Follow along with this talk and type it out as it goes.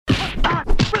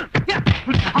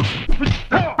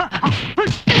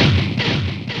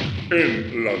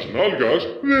Las nalgas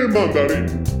de mandarín.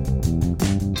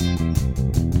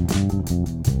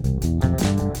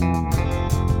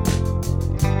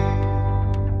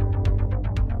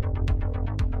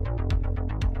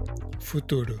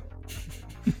 Futuro.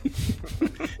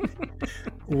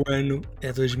 O ano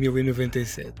é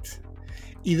 2097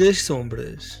 e das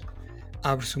sombras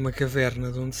abre-se uma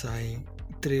caverna de onde saem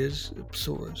 3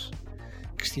 pessoas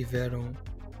que estiveram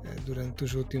durante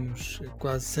os últimos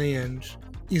quase 100 anos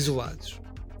isolados.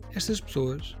 Estas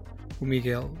pessoas, o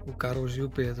Miguel, o Carlos e o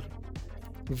Pedro,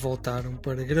 voltaram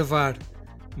para gravar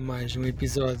mais um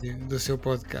episódio do seu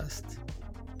podcast.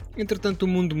 Entretanto, o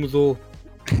mundo mudou.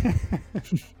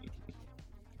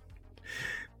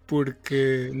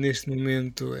 Porque neste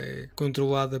momento é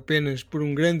controlado apenas por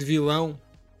um grande vilão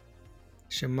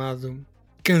chamado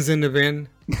Kanzanaben.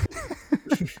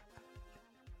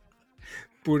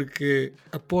 Porque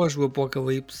após o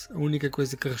apocalipse, a única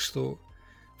coisa que restou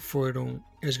foram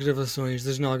as gravações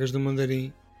das nalgas do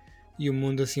mandarim, e o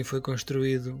mundo assim foi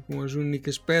construído com as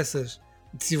únicas peças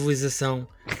de civilização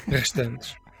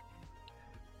restantes.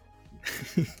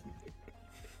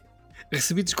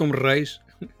 Recebidos como reis,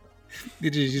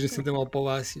 dirigiram-se então ao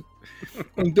palácio,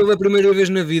 onde pela primeira vez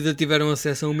na vida tiveram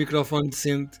acesso a um microfone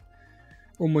decente,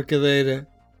 uma cadeira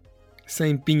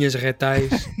sem pinhas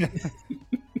retais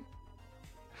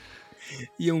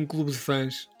e a um clube de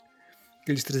fãs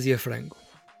que lhes trazia frango.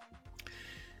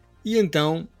 E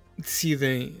então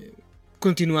decidem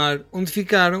continuar onde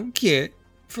ficaram, que é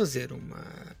fazer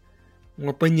um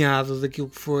apanhado daquilo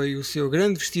que foi o seu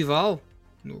grande festival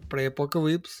no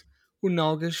pré-apocalipse, o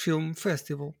Nalgas Film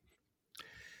Festival.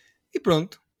 E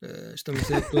pronto,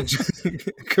 estamos aí todos.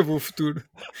 Acabou o futuro.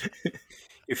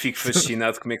 Eu fico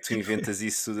fascinado como é que tu inventas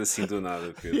isso tudo assim do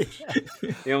nada, Pedro.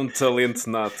 É um talento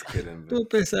nato, caramba.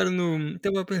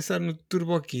 Estava a pensar no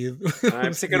Turbo Kid.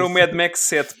 Pensei que era o Mad Max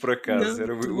 7, por acaso. Não,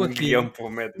 era Turbo o Kid. guião para o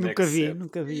Mad Max 7.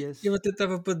 Nunca vi esse. Eu até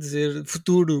estava para dizer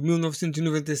futuro,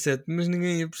 1997, mas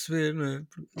ninguém ia perceber, não é?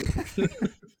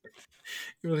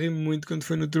 Eu ri muito quando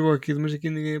foi no Turbo Kid, mas aqui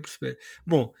ninguém ia perceber.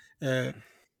 Bom,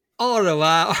 ora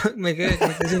lá, como é que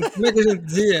a gente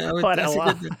dizia? Ora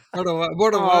lá. Ora lá,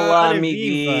 bora lá. Olá, Ora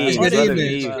amiguinhos. viva, As ora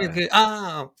garinas.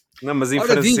 viva. Não, mas em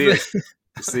ora francês.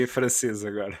 Isto é em francês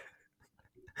agora.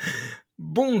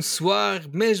 Bonsoir,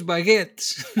 mes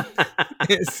baguettes.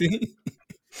 É assim.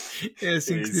 É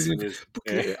assim É que se isso diz. mesmo. Porque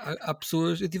É. há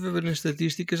pessoas, eu estive a ver nas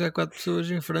estatísticas, há 4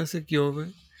 pessoas em França que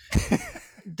ouvem.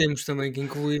 Temos também que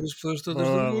incluir as pessoas todas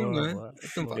do mundo, não é? Boa.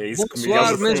 Então vá. É isso que o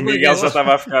Bonsoir, mes Miguel já baguettes.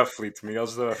 estava a ficar aflito.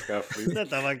 Já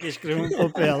estava aqui a escrever um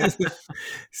papel.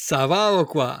 Ça va ou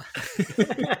quoi?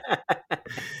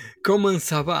 Comment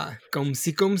ça va? Como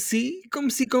si, como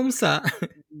ça.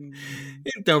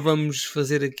 Então vamos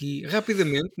fazer aqui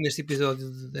rapidamente, neste episódio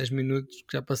de 10 minutos,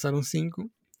 que já passaram 5,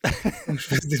 vamos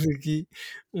fazer aqui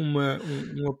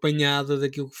um apanhado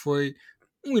daquilo que foi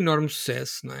um enorme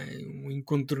sucesso, não é? Um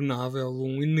incontornável,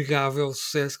 um inegável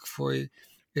sucesso que foi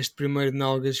este primeiro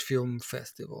Nalgas Film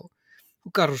Festival.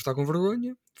 O Carlos está com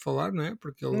vergonha de falar, não é?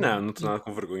 Porque ele, Não estou nada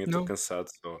com vergonha, estou Não. cansado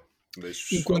só.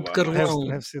 Deixa-vos Enquanto falar, não é? Carlão,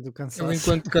 Deve ser do cansaço.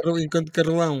 ele, enquanto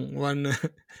Carlão, lá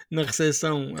na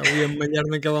recepção, ali a malhar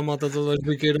naquela malta toda aos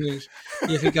biqueirões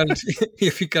e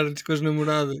a ficar-nos com as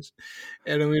namoradas,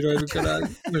 era um herói do caralho,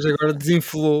 mas agora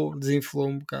desinflou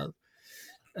um bocado.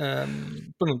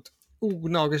 Pronto, o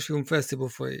Nalgas Film Festival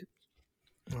foi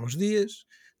há uns dias.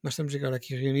 Nós estamos agora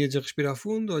aqui reunidos a respirar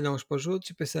fundo, a olhar uns para os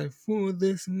outros e pensar: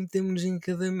 foda-se, metemos-nos em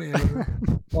cada merda.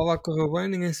 Lá correu bem,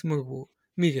 ninguém se magoou.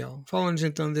 Miguel, fala-nos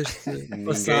então deste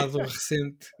passado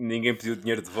recente. Ninguém pediu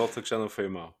dinheiro de volta, que já não foi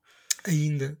mal.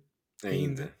 Ainda.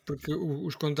 Ainda. Porque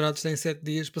os contratos têm 7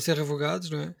 dias para ser revogados,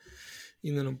 não é?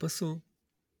 Ainda não passou.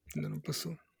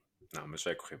 Não, mas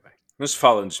vai correr bem. Mas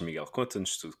fala-nos, Miguel,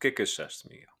 conta-nos tudo. O que é que achaste,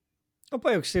 Miguel?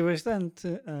 Opa, eu gostei bastante.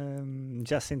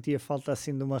 Já sentia falta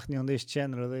assim de uma reunião deste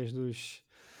género, desde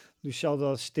dos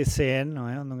saudosos TCN, não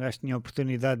é? Onde um gajo tinha a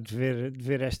oportunidade de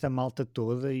ver esta malta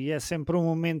toda, e é sempre um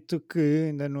momento que,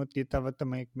 ainda no outro dia estava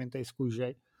também a comentar isso com o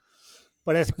Jay,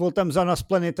 parece que voltamos ao nosso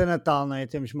planeta natal, não é?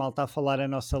 Temos malta a falar a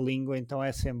nossa língua, então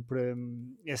é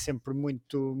sempre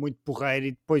muito, muito porreiro,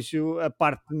 e depois a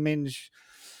parte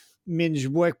menos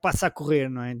boa é que passa a correr,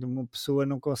 não é? Uma pessoa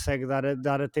não consegue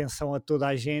dar atenção a toda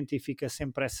a gente e fica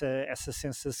sempre essa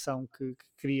sensação que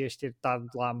querias ter estado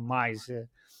lá mais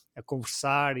a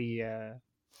conversar e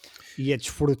a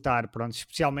desfrutar, pronto,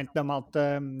 especialmente da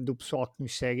malta, do pessoal que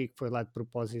nos segue e que foi lá de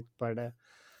propósito para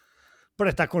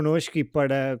estar connosco e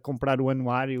para comprar o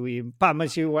anuário,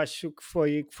 mas eu acho que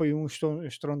foi um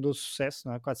estrondoso sucesso,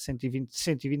 não é? Quase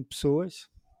 120 pessoas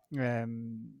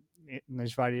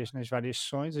nas várias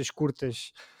sessões. As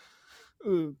curtas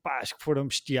Pá, acho que foram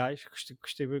bestiais,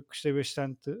 gostei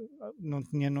bastante. Não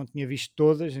tinha visto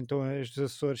todas, então as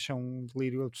dos Açores são um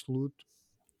delírio absoluto.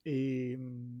 E,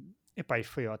 epá, e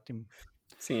foi ótimo.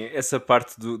 Sim, essa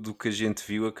parte do que a gente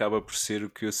viu acaba por ser o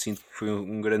que eu sinto que foi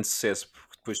um grande sucesso,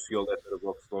 porque depois fui ao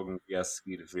Letterboxd logo no dia a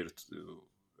seguir ver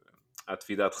a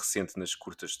atividade recente nas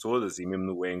curtas todas e mesmo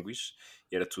no Anguish,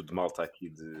 e era tudo malta aqui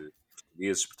de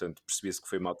portugueses, portanto percebia-se que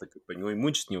foi malta que apanhou e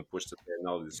muitos tinham posto até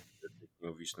análises que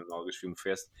tinham visto no Nalgas Film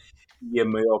Fest, e a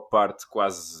maior parte,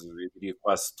 quase, eu diria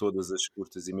quase todas as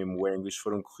curtas e mesmo o Anguish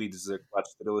foram corridos a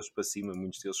 4 estrelas para cima,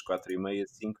 muitos deles 4,5,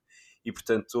 5, e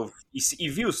portanto houve, e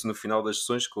viu-se no final das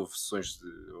sessões que houve sessões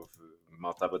houve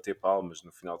malta a bater palmas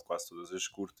no final de quase todas as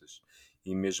curtas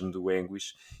e mesmo do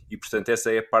Anguish, e portanto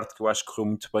essa é a parte que eu acho que correu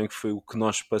muito bem, que foi o que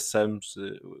nós passamos,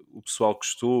 o pessoal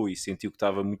gostou e sentiu que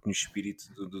estava muito no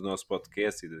espírito do nosso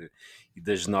podcast e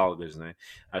das nalgas, não é?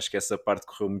 Acho que essa parte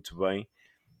correu muito bem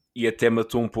e até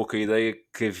matou um pouco a ideia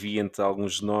que havia entre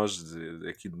alguns de nós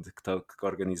que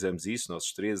organizamos isso,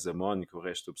 nós três, a Mónica, o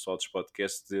resto do pessoal dos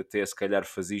podcasts, de até se calhar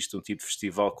fazer isto um tipo de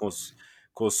festival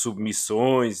com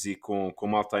submissões e com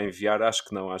malta a enviar. Acho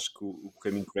que não, acho que o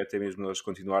caminho correto é mesmo nós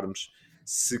continuarmos,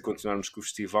 se continuarmos com o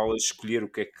festival, a escolher o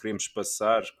que é que queremos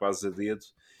passar, quase a dedo,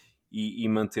 e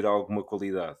manter alguma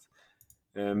qualidade.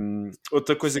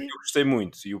 Outra coisa Sim. que eu gostei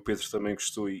muito, e o Pedro também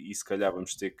gostou, e se calhar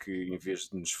vamos ter que, em vez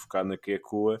de nos focar na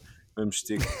Kekoa, vamos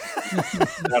ter que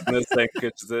focar nas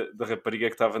ancas da rapariga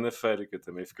que estava na feira, que eu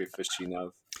também fiquei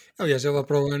fascinado. Aliás, já lá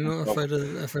para o ano, a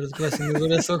feira de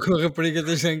colecionador é só com a rapariga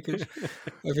das ancas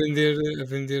a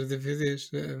vender DVDs.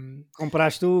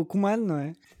 Compraste o comando, não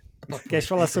é? Queres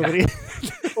falar sobre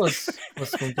isso?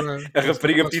 Posso comprar. A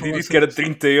rapariga me tinha dito que era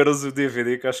 30 euros o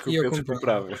DVD, que acho que o E eu Pedro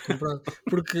comprava.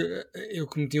 Porque eu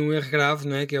cometi um erro grave,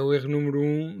 não é? Que é o erro número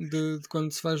 1 de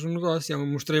quando se faz um negócio. Eu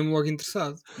mostrei-me logo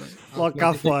interessado. Não é? Logo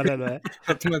cá fora, não é?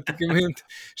 Automaticamente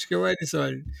cheguei lá e disse: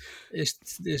 olha,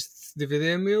 este DVD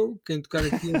é meu, quem tocar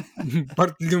aqui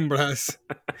parte-lhe um braço.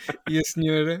 E a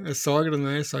senhora, a sogra, não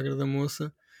é? A sogra da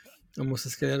moça. A moça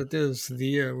se calhar até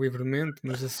cedia livremente,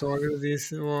 mas a sogra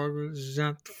disse logo,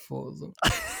 já te fodo.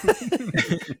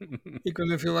 E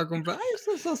quando eu fui lá comprar, isto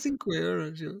são só 5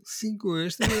 euros. Eu, 5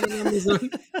 euros? Também na Amazon.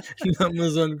 Na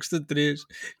Amazon custa 3,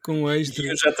 com extra. E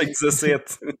eu já tenho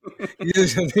 17. E eu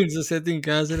já tenho 17 em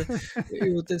casa.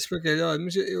 Eu até expliquei, olha,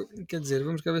 mas eu, quer dizer,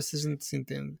 vamos cá ver se a gente se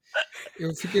entende.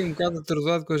 Eu fiquei um bocado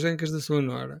atordoado com as ancas da sua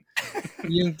nora.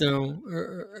 E então...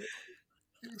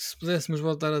 se pudéssemos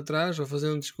voltar atrás ou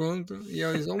fazer um desconto, e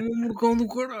ela diz: oh, meu morcão do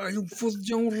caralho, foda-te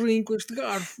já um rim com este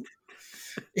garfo.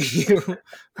 E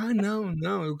eu: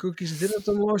 não, o que eu quis dizer é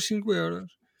tomar aos 5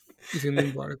 euros. E fui-me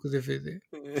embora com o DVD.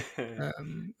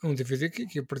 Um DVD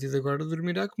que a partir de agora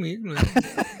dormirá comigo, não é?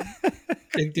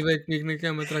 Quem estiver comigo na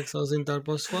cama terá que se ausentar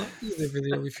para o sofá e o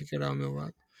DVD ali ficará ao meu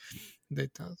lado,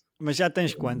 deitado. Mas já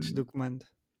tens quantos do comando?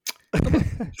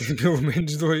 Pelo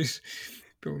menos 2.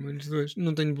 Pelo menos 2.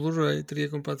 Não tenho Blu-ray, teria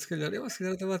comprado se calhar. Eu se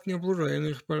calhar até lá tinha Blu-ray, eu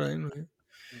nem reparei, não é?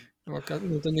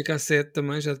 Não tenho a cassete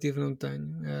também, já tive, não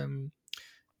tenho.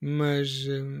 Mas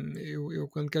eu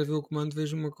quando quero ver o comando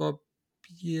vejo uma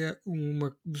cópia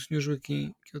do Sr.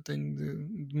 Joaquim, que eu tenho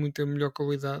de muita melhor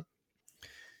qualidade.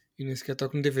 E nem sequer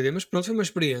toco no DVD, mas pronto, foi uma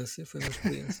experiência.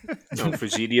 Não, foi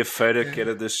giro, e a feira que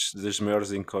era das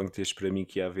maiores incógnitas para mim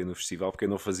que ia haver no festival, porque eu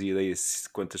não fazia ideia de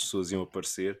quantas pessoas iam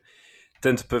aparecer,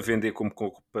 tanto para vender como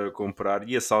para comprar,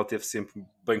 e a sala esteve sempre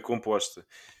bem composta.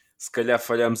 Se calhar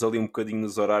falhámos ali um bocadinho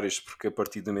nos horários, porque a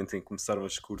partir do momento em que começaram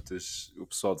as curtas, o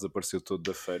pessoal desapareceu todo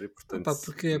da feira. Portanto,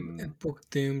 porque é pouco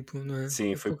tempo, não é?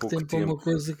 Sim, foi pouco tempo. É uma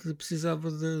coisa que precisava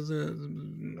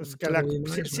de se calhar,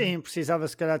 mais, sim, precisava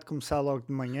se calhar de começar logo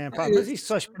de manhã. Mas isto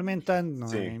só experimentando, não é?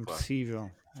 Sim, É impossível.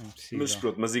 claro. É impossível. Mas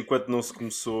pronto, mas enquanto não se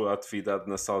começou a atividade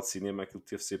na sala de cinema, aquilo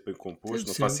teve sempre bem composto.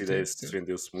 Não faço ideia se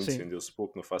vendeu-se muito, se vendeu-se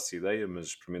pouco, não faço ideia,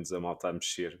 mas pelo menos a malta a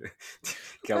mexer.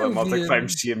 Aquela malta que vai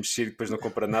mexer e depois não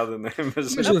compra nada, não é?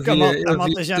 Mas a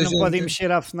malta já não pode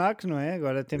mexer à FNAC, não é?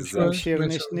 Agora temos que mexer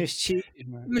neste sítio,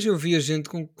 não é? Mas eu via gente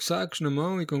com sacos na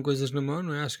mão e com coisas na mão,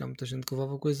 não é? Acho que há muita gente que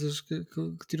levava coisas que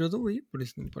tirou dali, por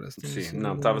isso não me parece. Sim,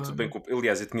 não, estava tudo bem.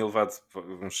 Aliás, eu tinha levado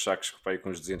uns sacos com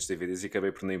uns 200 DVDs e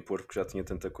acabei por nem pôr, porque já tinha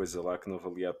tanta coisa lá que não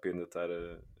valia a pena estar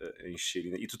a encher.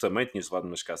 E tu também tinhas levado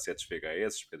umas cassetes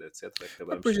VHS, etc.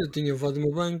 Depois eu tinha levado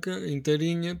uma banca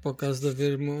inteirinha para o caso de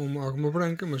haver alguma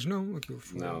branca, mas não, aquilo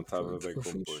foi. Não, estava bem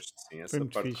composto. Sim, essa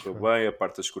parte fixe, correu bem, a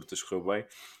parte das curtas correu bem.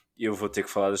 Eu vou ter que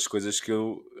falar das coisas que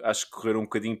eu acho que correram um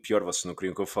bocadinho pior. Vocês não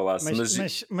queriam que eu falasse,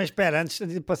 mas espera, antes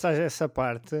de passar essa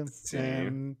parte,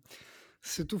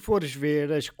 se tu fores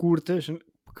ver as curtas,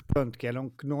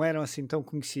 que não eram assim tão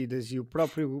conhecidas, e o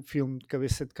próprio filme de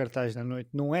cabeça de cartaz da noite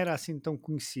não era assim tão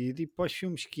conhecido, e para os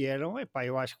filmes que eram,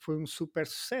 eu acho que foi um super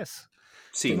sucesso.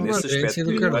 Sim, Uma nesse audiência aspecto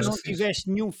do eu caralho. acho Não que sim. tiveste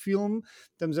nenhum filme,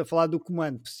 estamos a falar do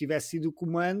Comando, se tivesse sido o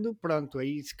Comando, pronto,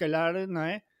 aí se calhar, não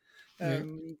é? É.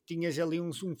 Tinhas ali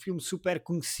um filme super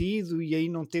conhecido, e aí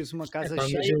não teres uma casa Epá,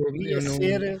 mas cheia, podia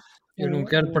ser eu não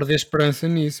quero perder esperança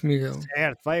nisso, Miguel.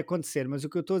 certo, vai acontecer, mas o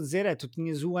que eu estou a dizer é, tu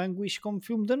tinhas o Anguish como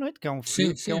filme da noite, que é um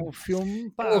filme, Sim, sim.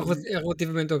 pá, É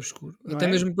relativamente obscuro. Não Até é?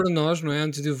 mesmo para nós, não é?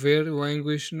 Antes de o ver, o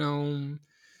Anguish não.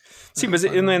 Sim, mas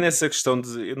pá, eu não é nessa questão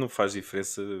de. Eu não faz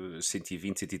diferença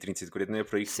 120, 130, 140, não é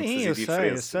por aí que tem que Sim, fazer eu sei,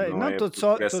 diferença. Não Não, é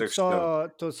por essa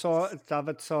questão.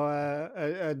 estava-te só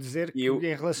a dizer E que eu.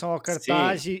 em relação ao Sim,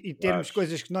 cartaz e claro. termos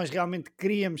coisas que nós realmente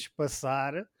queríamos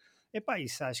passar,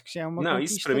 isso acho que já é uma Não,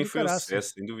 isso para conquista mim do foi um caraças.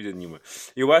 sucesso, sem dúvida nenhuma.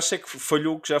 Eu acho é que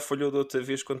falhou o que já falhou da outra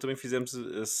vez quando também fizemos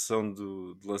a sessão de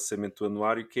lançamento do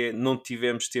anuário, que é não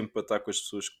tivemos tempo para estar com as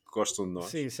pessoas que gostam de nós,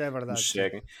 Sim, isso é que verdade. nos Sim.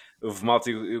 seguem. Houve malta,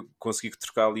 eu consegui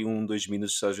trocar ali 2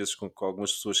 minutos às vezes com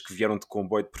algumas pessoas que vieram de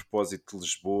comboio de propósito de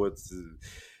Lisboa,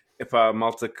 epá, a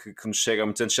malta que nos chega há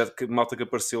muitos anos, malta que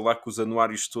apareceu lá com os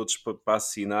anuários todos para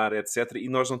assinar, etc. E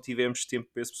nós não tivemos tempo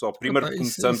para esse pessoal. Primeiro Epá,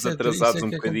 começamos isso atrasados um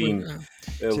que é bocadinho complicado.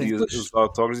 ali Sim. Depois, os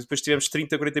autógrafos, e depois tivemos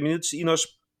 30, 40 minutos e nós,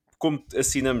 como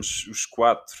assinamos os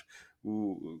 4,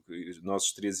 nós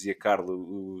os 13 e a Carla,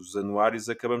 os anuários,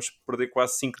 acabamos por perder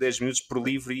quase 5, 10 minutos por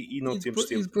livro e não temos e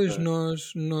tempo. depois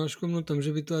nós, como não estamos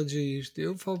habituados a isto,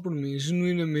 eu falo por mim,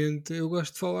 genuinamente, eu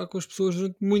gosto de falar com as pessoas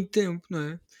durante muito tempo, não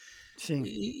é? Sim,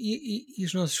 E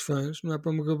os nossos fãs, não é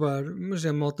para me gabar, mas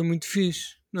é malta muito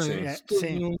fixe, não é? Sim, sim,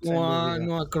 sem dúvida.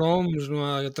 Não há cromos, não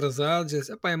há atrasados,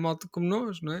 é malta como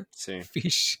nós, não é? sim.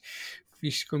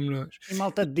 Fixe como nós. E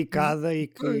malta dedicada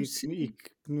Pois, sim. e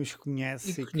que nos conhece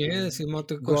E e que que conhece, e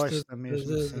malta que gosta gosta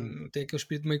mesmo, sim. tem aquele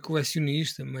espírito meio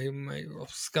colecionista, meio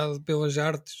obcecado pelas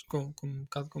artes, um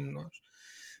bocado como nós.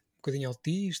 Um bocadinho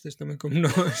autistas, também como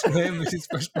nós, não é? Mas isso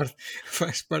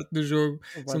faz parte do jogo.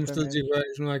 Somos todos Completamente.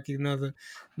 iguais, não há aqui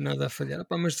nada a falhar.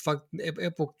 Epá, mas de facto é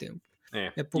pouco tempo. É.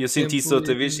 É E pouco eu senti isso tempo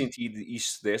outra vez, senti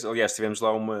isto desta. Aliás, tivemos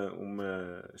lá uma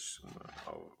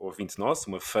ouvinte nossa,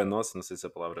 uma fã nossa, não sei se a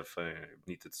palavra fã é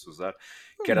bonita de se usar,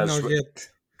 que era Uma nalguete.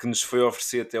 que nos foi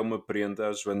oferecer até uma prenda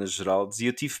à Joana Geraldes, e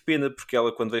eu tive pena porque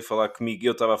ela, quando veio falar comigo,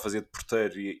 eu estava a fazer de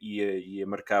porteiro e ia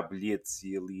marcar bilhetes,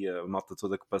 e ali a malta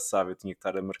toda que passava eu tinha que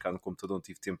estar a marcar no computador, não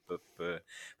tive tempo para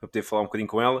poder falar um bocadinho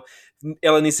com ela.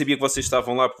 Ela nem sabia que vocês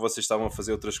estavam lá, porque vocês estavam a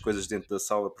fazer outras coisas dentro da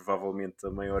sala, provavelmente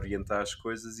também a orientar as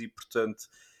coisas, e portanto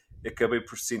acabei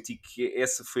por sentir que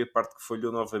essa foi a parte que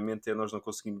falhou novamente, é nós não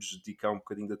conseguimos dedicar um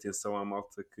bocadinho de atenção à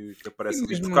malta que aparece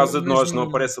ali por causa de nós, não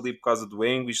aparece ali por causa do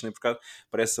Anguish, nem por causa,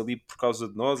 aparece ali por causa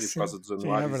de nós e por causa dos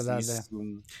anuários. verdade, e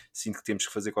isso, sinto que temos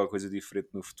que fazer qualquer coisa diferente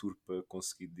no futuro para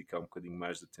conseguir dedicar um bocadinho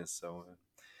mais de atenção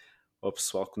ao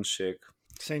pessoal que nos chega.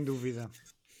 Sem dúvida.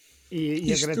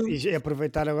 E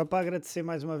aproveitar agora para agradecer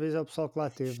mais uma vez ao pessoal que lá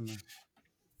teve, não é?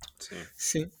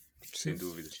 Sim, sem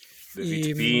dúvidas. David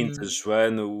E, Pinto, a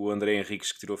Joana, o André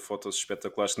Henriques, que tirou fotos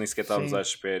espetaculares que nem sequer estávamos Sim. à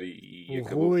espera, e O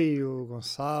acabou. Rui, o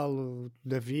Gonçalo, o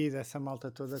David, essa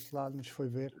malta toda que lá nos foi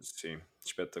ver. Sim,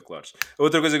 espetaculares. A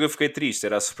outra coisa que eu fiquei triste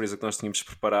era a surpresa que nós tínhamos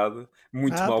preparado,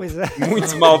 muito Pois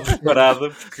é. mal preparada,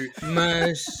 porque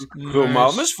Mas correu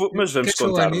mal, mas vamos queres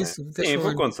contar. falar Não é? nisso? Queres Sim, falar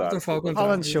vou nisso? contar. Então fala, conta.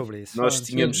 Falando sobre isso. Nós falando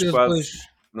tínhamos Eu quase.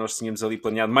 depois- Nós tínhamos ali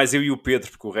planeado, mais eu e o Pedro,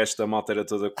 porque o resto da malta era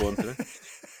toda contra.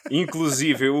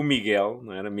 Inclusive o Miguel,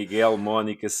 não era? Miguel,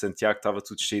 Mónica, Santiago, estava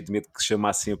tudo cheio de medo que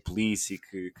chamassem a polícia e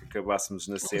que acabássemos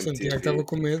na O Santiago CMTV. estava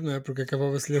com medo, não é? Porque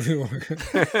acabava-se-lhe ali logo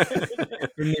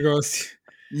o negócio.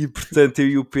 E portanto eu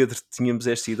e o Pedro tínhamos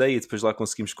esta ideia, e depois lá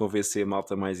conseguimos convencer a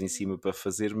malta mais em cima para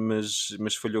fazer, mas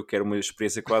falhou, que era uma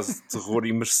experiência quase de terror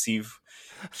imersivo,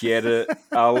 que era,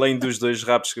 além dos 2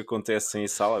 raptos que acontecem em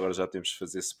sala, agora já temos de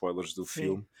fazer spoilers do Sim.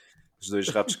 filme, os 2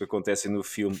 raptos que acontecem no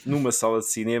filme, numa sala de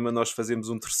cinema, nós fazemos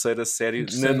um terceiro a sério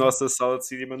na nossa sala de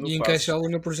cinema no E Paços. encaixá-lo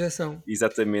na projeção.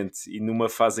 Exatamente, e numa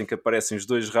fase em que aparecem os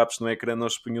 2 raptos no ecrã,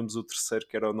 nós punhamos o terceiro,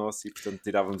 que era o nosso, e portanto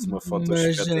tirávamos uma foto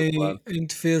Mas espetacular. em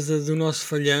defesa do nosso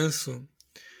falhanço,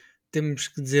 temos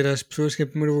que dizer às pessoas que, em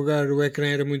primeiro lugar, o ecrã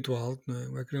era muito alto, não é?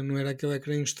 O ecrã não era aquele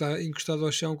ecrã encostado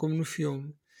ao chão como no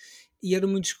filme. E era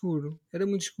muito escuro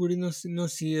e não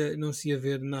se ia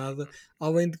ver nada,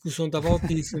 além de que o som estava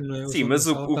altíssimo, não é? Sim, som mas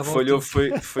da o sala que estava falhou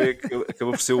altíssimo.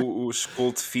 acabou por ser o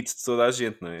cold fit de toda a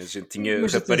gente, não é? A gente tinha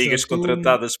Mas raparigas atenção,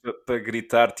 contratadas para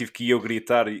gritar, tive que eu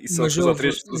gritar, e só 2 ou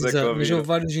 3 pessoas é que exato, mas ouviram. houve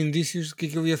vários indícios de que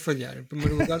aquilo ia falhar. Em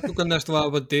primeiro lugar, tu quando andaste lá a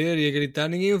bater e a gritar,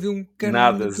 ninguém ouviu um caralho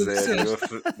Nada, do que tu zero.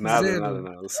 disseste. Nada, Zero.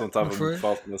 nada. O som Não estava foi? muito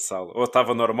alto na sala. Ou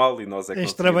estava normal e nós é que Tens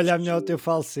não de trabalhar tínhamos melhor o que- teu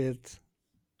falsete.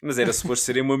 Mas era suposto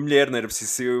serem uma mulher, não era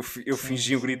preciso ser eu Sim,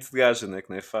 fingi um sim. grito de gaja, não é? Que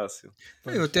não é fácil.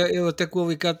 Eu até com o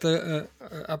alicate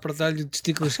a apertar-lhe o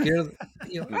testículo esquerdo.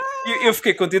 E eu, Eu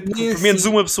fiquei contente porque nem pelo menos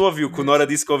assim. uma pessoa ouviu, que o Nem Nora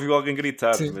assim. disse que ouviu alguém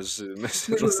gritar, Sim. mas Mas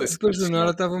não sei se depois foi do Nora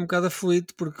sonoro. estava um bocado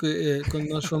aflito porque quando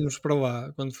nós fomos para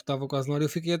lá, quando estava quase na hora, eu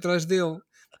fiquei atrás dele.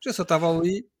 Mas eu só estava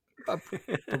ali pá,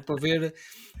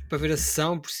 para ver a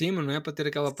sessão por cima, não é? Para ter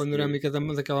aquela Sim. panorâmica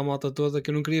daquela malta toda,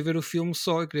 que eu não queria ver o filme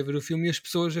só, eu queria ver o filme e as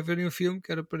pessoas a verem o filme,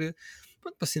 que era para,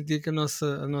 pronto, para sentir que a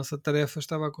nossa tarefa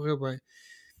estava a correr bem.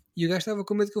 E o gajo estava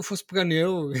com medo que eu fosse pegar nele,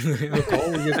 ao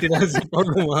colo e atirar assim para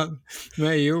algum lado. Não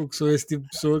é eu, que sou esse tipo de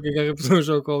pessoa que agarra pessoas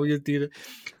ao colo e atira.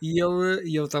 E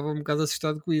ele estava um bocado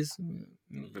assustado com isso.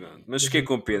 Pronto. Mas fiquei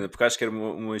com pena, porque acho que era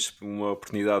uma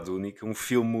oportunidade única, um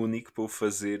filme único para o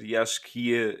fazer, e acho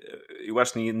que eu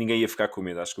acho que ninguém ia ficar com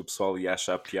medo, acho que o pessoal ia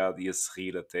achar piada, ia se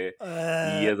rir até,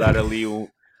 e ia dar ali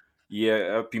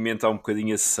ia apimentar um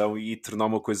bocadinho a sessão e tornar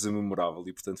uma coisa memorável,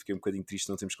 e portanto fiquei um bocadinho triste de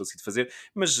não termos conseguido fazer,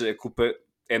 mas a culpa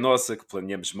é nossa, que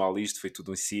planeamos mal isto, foi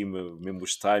tudo em cima, mesmo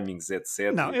os timings,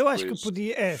 etc. Não, E eu acho que depois...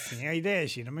 podia, é assim, a ideia é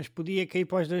gira, mas podia cair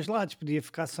para os dois lados, podia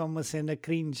ficar só uma cena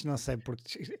cringe, não sei,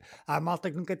 porque há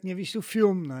malta que nunca tinha visto o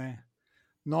filme, não é?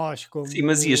 Nós, Sim,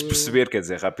 mas ias como. perceber, quer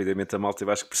dizer, rapidamente a malta eu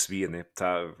acho que percebia, né?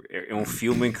 É um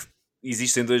filme em que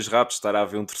existem dois raptos, estará a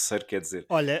haver um terceiro, quer dizer.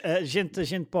 Olha, a gente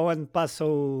para o ano passa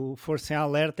o Força em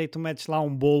Alerta e tu metes lá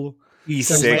um bolo.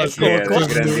 Isso Estamos é lá que era todos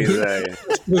grande nus. ideia.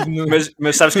 Tudo nu.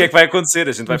 Mas sabes o que é que vai acontecer?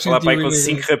 A gente vai Vamos falar sentir para aí o com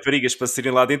vinagre. 5 raparigas para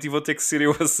saírem lá dentro e vou ter que ser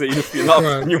eu a sair no final,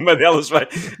 Claro. porque nenhuma delas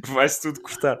vai-se tudo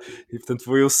cortar. E portanto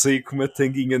vou eu sair com uma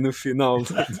tanguinha no final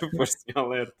do Posto em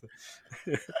Alerta.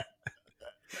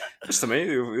 Mas também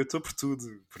eu estou por tudo,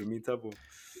 por mim está bom.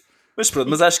 Mas pronto,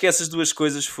 mas acho que essas duas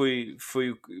coisas foi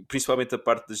principalmente a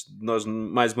parte de nós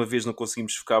mais uma vez não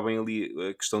conseguimos focar bem ali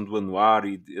a questão do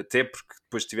anuário, e até porque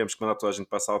depois tivemos que mandar toda a gente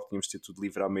para a sala, tínhamos de ter tudo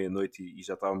livre à meia-noite e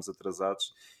já estávamos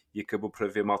atrasados, e acabou por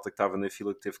haver malta que estava na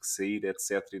fila que teve que sair,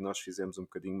 etc. E nós fizemos um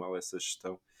bocadinho mal essa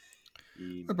gestão.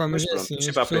 Epá, mas Mas é pronto, assim, estamos as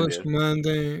sempre a pessoas aprender. que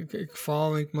mandem, que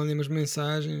falem, que mandem umas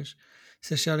mensagens,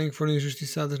 se acharem que forem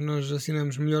injustiçadas, nós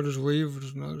assinamos melhor os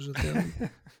livros, nós até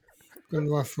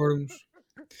quando lá formos.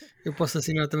 Eu posso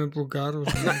assinar também pelo Carlos,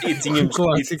 não é? E tínhamos,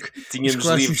 Clássico. e tínhamos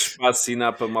Os livros clássicos. para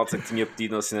assinar para a malta que tinha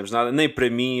pedido, não assinamos nada, nem para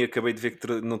mim. Acabei de ver que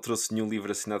não trouxe nenhum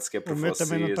livro assinado sequer para O meu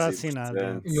também não vocês. está E, assinado.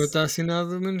 portanto, O meu está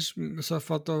assinado, menos só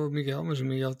falta o Miguel, mas o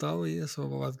Miguel está ali, é só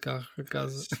lá de carro a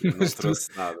casa. eu não Mas tu, trouxe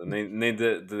nada, nem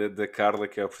da Carla,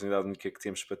 que é a oportunidade única que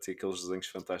temos para ter aqueles desenhos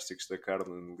fantásticos da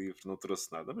Carla no livro, não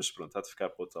trouxe nada, mas pronto, há de ficar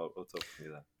para outra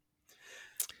oportunidade.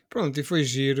 pronto, e foi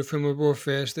giro, foi uma boa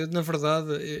festa. Na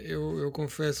verdade, eu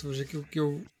confesso-vos aquilo que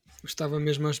eu estava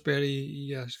mesmo à espera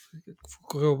e acho que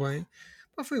correu bem.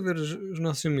 Pá, foi ver os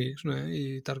nossos amigos, não é?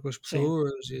 E estar com as Sim,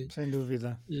 pessoas sem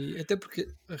dúvida. e até porque,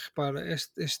 repara,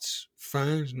 estes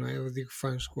fãs, não é? Eu digo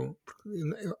fãs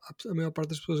porque a maior parte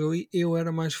das pessoas ali, eu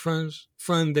era mais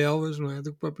fã delas, não é?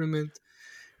 Do que propriamente,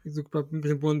 por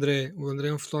exemplo, o André. O André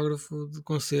é um fotógrafo de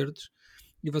concertos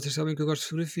e vocês sabem que eu gosto de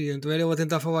fotografia. Então era ele a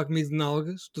tentar falar comigo de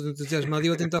nalgas, todo entusiasmado, e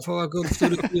eu a tentar falar com ele de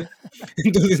fotografia,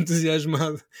 todo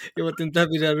entusiasmado. Eu a tentar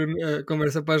virar a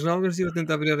conversa para as nalgas e eu a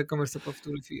tentar virar a conversa para a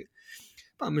fotografia.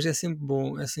 Pá, mas é sempre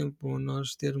bom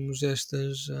nós termos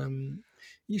estas.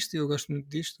 Isto, eu gosto muito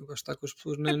disto, eu gosto de estar com as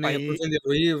pessoas, nem, Epá, nem é por vender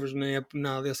livros, nem é por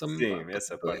nada, é só Sim, pá,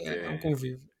 essa parte é um é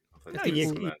convívio. É não, completamente tipo,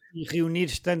 secundária. e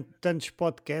reunires tantos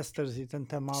podcasters e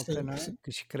tanta malta, sim, não é? sim. Que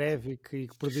escreve e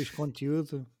que produz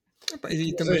conteúdo, Epá, que e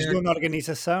nos também ajudou na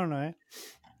organização, não é?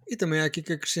 E também há aqui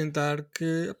que acrescentar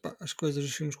que epá, as coisas,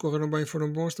 os filmes correram bem e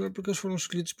foram bons também porque eles foram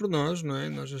escolhidos por nós, não é?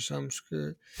 Nós achámos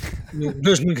que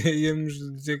nós nunca íamos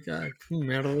dizer que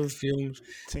merda de filmes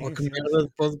ou Sim, que sim, merda sim.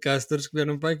 de podcasters que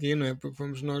vieram para aqui, não é? Porque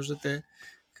fomos nós até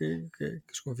que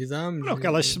os convidámos Foram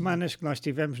aquelas semanas que nós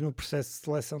tivemos no processo de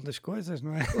seleção das coisas,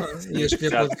 não é? claro, e a escolher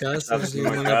Fechados podcasters e numa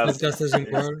mandar casa. podcasters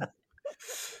embora.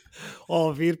 Ou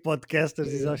ouvir podcasters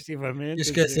E exaustivamente.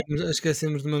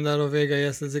 esquecemos de mandar ao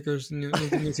VHS a dizer que eles não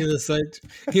tinham sido aceitos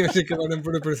e eles acabaram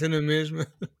por aparecer na mesma.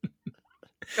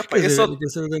 Epá, Quer eu dizer, só o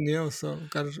que o Daniel só, o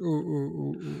Carlos,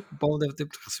 o Paulo deve ter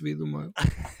recebido uma.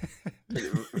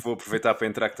 vou aproveitar para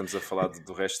entrar que estamos a falar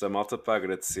do resto da malta para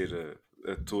agradecer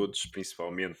a todos,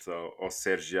 principalmente ao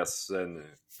Sérgio e à Susana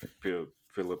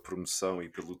pela promoção e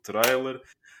pelo trailer.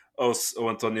 Ao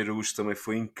António Araújo também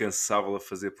foi incansável a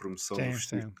fazer promoção no Sim,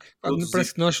 festival. sim. Todos os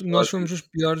Parece que nós episódios. fomos os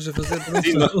piores a fazer a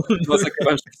Sim, promoção. nós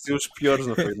acabámos por ser os piores,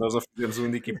 não foi? Nós não fizemos um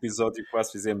único episódio,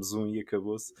 quase fizemos um e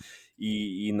acabou-se.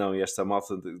 E não, e esta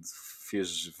malta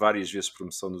fez várias vezes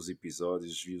promoção nos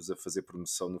episódios, viu-os a fazer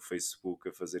promoção no Facebook,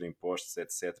 a fazerem posts,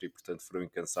 etc. E portanto foram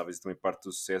incansáveis e também parte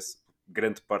do sucesso,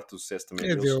 grande parte do sucesso também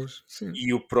é É deles. Deus, sim.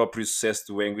 E o próprio sucesso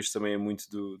do Anguish também é muito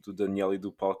do Daniel e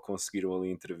do Paulo, que conseguiram ali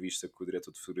a entrevista com o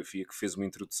diretor de fotografia, que fez uma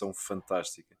introdução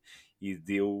fantástica e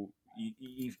deu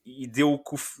o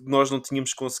que nós não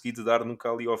tínhamos conseguido dar nunca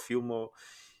ali ao filme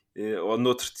ou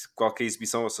noutro qualquer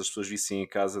exibição, ou se as pessoas vissem em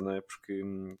casa, não é? Porque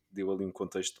deu ali um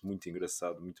contexto muito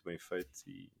engraçado, muito bem feito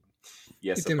e E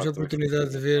essa temos a parte também foi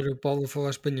oportunidade de ver o Paulo falar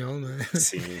espanhol, não é?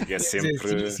 sim, é Dizer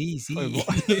sempre sim, sim, Foi sim. bom.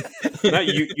 não,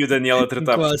 e o Daniel a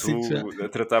tratar por clássico já.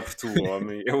 tu, o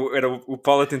homem. Era o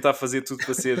Paulo a tentar fazer tudo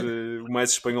para ser o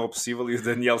mais espanhol possível e o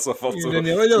Daniel só E o faltou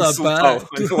Daniel, olha lá, pá, insultá-lo.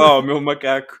 tu... Olha lá, o meu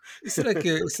macaco. será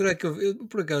que eu,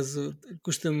 por acaso,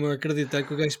 custa-me acreditar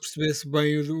que o gajo percebesse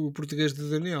bem o português do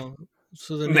Daniel?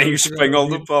 Se o Daniel Nem o estiver a espanhol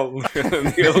ouvir, do Paulo.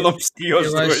 Ele não percebia os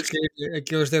eu acho dois.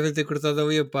 que eles devem ter cortado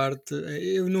ali a parte.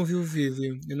 Eu não vi o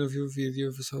vídeo,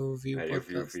 eu só ouvi o Eu vi o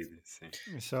podcast. vídeo, sim.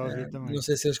 Eu só ouvi também. Não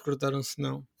sei se eles cortaram, se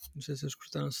não. Não sei se eles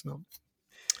cortaram, se não.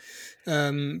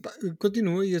 Pá,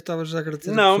 continua e eu estava já a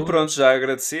agradecer a Não, pessoa. pronto, já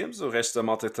agradecemos. O resto da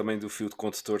malta também do fio de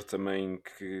condutor também,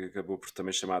 que acabou por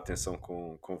também chamar a atenção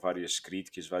com várias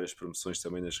críticas, várias promoções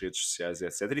também nas redes sociais,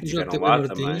 etc. E O tiveram JB lá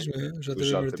Martins, também. não é? O O JB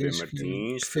JB Martins,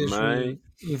 Martins que fez também.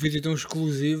 um vídeo tão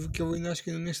exclusivo que eu ainda acho que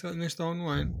ainda nem está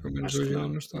online. Pelo menos Acho que hoje ainda não,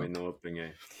 não está. também não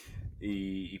apanhei.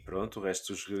 E pronto, o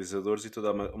resto dos realizadores e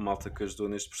toda a malta que ajudou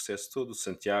neste processo todo, o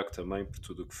Santiago também, por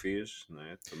tudo o que fez, não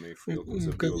é? Também foi ele que nos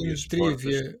abriu ali as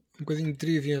portas. Um bocadinho de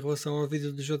trivia em relação ao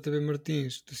vídeo do JB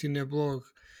Martins, do Cineblog,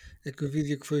 é que o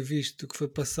vídeo que foi visto, que foi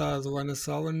passado lá na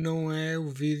sala, não é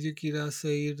o vídeo que irá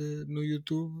sair no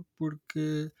YouTube,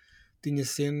 porque tinha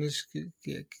cenas que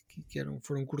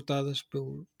foram cortadas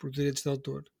por direitos de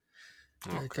autor.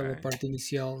 Aquela parte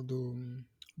inicial do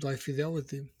High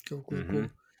Fidelity que ele colocou.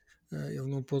 Ele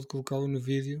não pôde colocá-lo no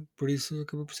vídeo, por isso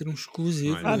acabou por ser um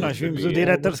exclusivo. Nós vimos o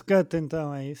Director's Cut,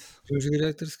 então, é isso? Vimos o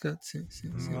Director's Cut, sim.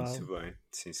 Muito bem,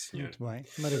 sim senhor. Muito bem,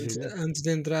 maravilha. Antes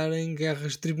de entrar em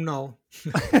guerras de tribunal.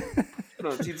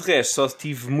 Pronto, e de resto só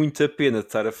tive muita pena de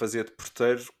estar a fazer de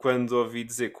porteiro quando ouvi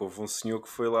dizer que houve um senhor que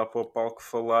foi lá para o palco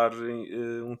falar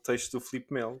um texto do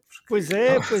Filipe Melo. Pois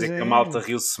é. Dizer que a malta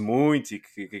riu-se muito e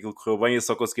que aquilo correu bem, eu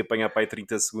só consegui apanhar para aí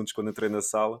 30 segundos quando entrei na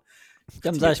sala.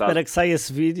 Estamos à espera que saia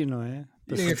esse vídeo, não é?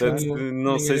 Portanto,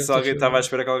 não sei se alguém estava à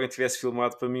espera que alguém tivesse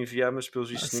filmado para me enviar, mas pelos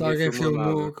vistos se ninguém alguém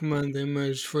filmou nada. Que mandem,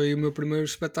 mas foi o meu primeiro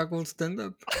espetáculo de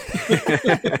stand-up.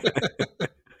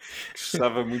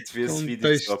 Gostava muito de ver esse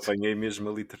vídeo, só apanhei mesmo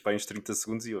ali para uns 30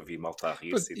 segundos e ouvi malta a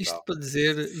rir-se e tal.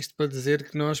 Isto para dizer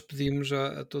que nós pedimos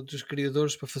a todos os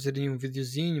criadores para fazerem um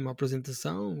videozinho, uma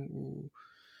apresentação.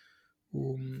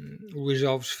 O Luís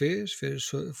Alves fez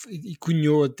e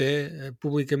cunhou até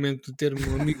publicamente o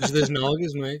termo Amigos das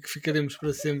Nalgas, não é? Que ficaremos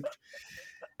para sempre.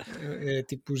 É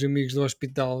tipo os Amigos do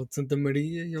Hospital de Santa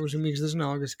Maria e os Amigos das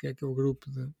Nalgas, que é aquele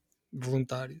grupo de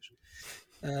voluntários.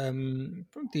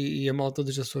 Pronto, e a malta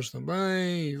dos Açores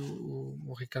também,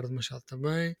 o Ricardo Machado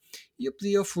também. E eu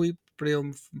pedi ao Filipe para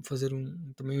ele fazer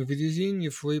também um videozinho. E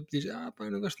o Filipe diz: pá,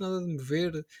 eu não gosto nada de me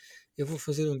ver, eu vou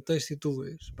fazer um texto e tu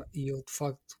lês. Pá, e ele de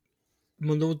facto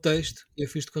mandou o texto e eu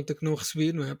fiz de conta que não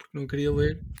recebi, não é? Porque não queria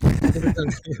ler.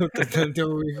 Portanto,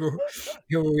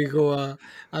 ele ligou à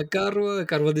Carla. A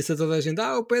Carla disse a toda a gente: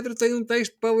 o Pedro tem um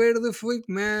texto para ler de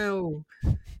Filipe Melo.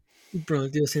 E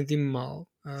pronto, eu senti-me mal.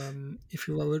 E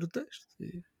fui lá ler o texto.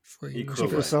 E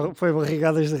foi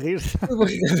barrigadas de rir.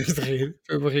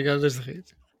 Foi barrigadas de rir.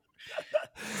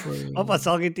 Se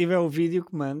alguém tiver o vídeo,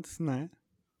 comande-se, não é?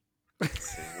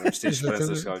 Sim, vamos ter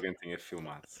esperanças que alguém tenha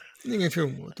filmado. Ninguém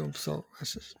filmou, então pessoal,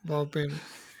 achas? Vale a pena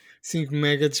 5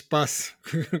 mega de espaço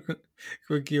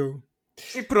com aquilo.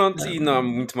 E pronto, e não há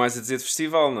muito mais a dizer de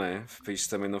festival, não é? Para isto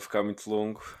também não ficar muito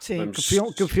longo. Sim,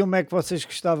 que filme é que vocês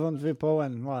gostavam de ver para o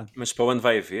ano? Lá. Mas para o ano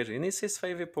vai haver? Eu nem sei se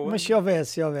vai haver para o ano. Mas se houver.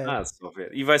 Se houver.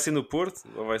 E vai ser no Porto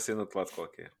ou vai ser no outro lado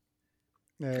qualquer?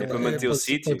 É para manter o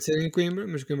sítio? Pode ser em Coimbra,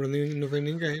 mas Coimbra não vem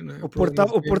ninguém, não é? O Porto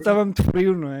estava muito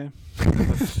frio, não é?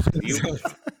 Frio?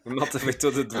 A malta veio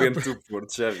toda doente do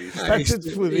Porto, já vi.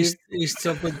 Isto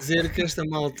só para dizer que esta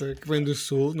malta que vem do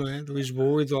Sul, não é? De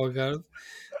Lisboa e do Algarve,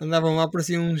 andavam lá,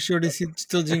 pareciam uns choricitos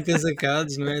todos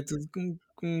encasacados, não é? Tudo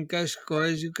com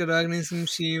cascóis e o caralho nem se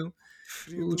mexiam.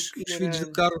 Os filhos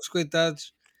do Carlos,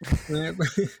 coitados, não é?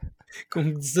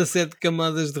 Com 17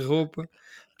 camadas de roupa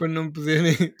para não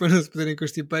se poderem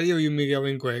constipar, e eu e o Miguel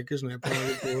em cuecas, não é? Para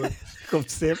lá para outro. Como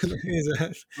sempre.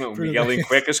 Exato. Não, o Miguel em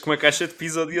cuecas com uma caixa de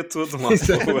pizza o dia todo,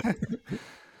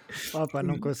 lá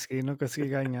não consegui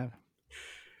ganhar.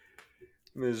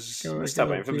 Mas está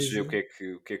bem, vamos ver o que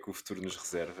é que o futuro nos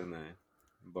reserva, não é?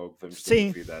 Logo vamos ter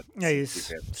novidade. É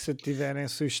isso. Se tiverem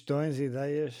sugestões,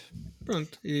 ideias.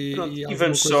 Pronto. E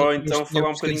vamos só então falar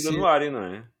um bocadinho do anuário, não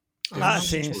é?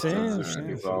 sim.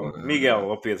 Miguel,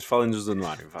 ou Pedro, falem-nos do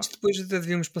anuário. Vá. Isto depois até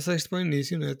devíamos passar isto para o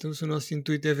início, não é? Então, se o nosso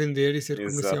intuito é vender e ser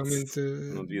comercialmente.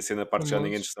 Não devia ser na parte que já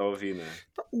ninguém nos está a ouvir, não é?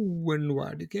 O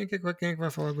anuário. Quem é que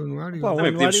vai falar do anuário? Pá, o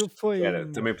Também anuário podemos,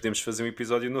 foi. também podemos fazer um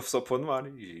episódio novo só para o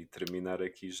anuário e terminar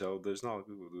aqui já o das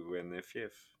do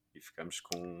NFF. E ficamos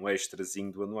com um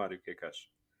extrazinho do anuário. O que é que achas?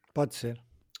 Pode ser.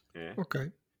 É?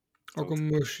 Ok. Ou como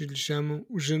meus filhos chamam,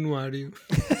 o Januário.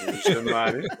 O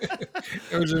Januário.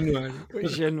 É o Januário. O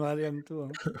Januário é muito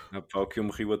bom. O que eu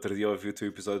me ri o outro dia ao ouvir o teu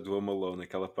episódio do Home Alone,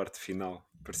 naquela parte final.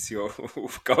 Parecia o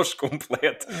caos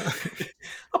completo.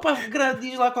 Opa,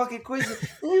 diz lá qualquer coisa.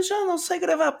 Eu já não sei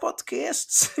gravar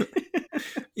podcasts.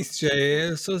 Isso já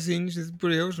é sozinhos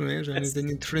por eles, não é? Eu já nem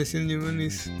tenho interferência nenhuma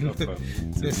nisso. Opa.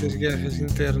 Nessas guerras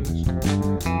internas.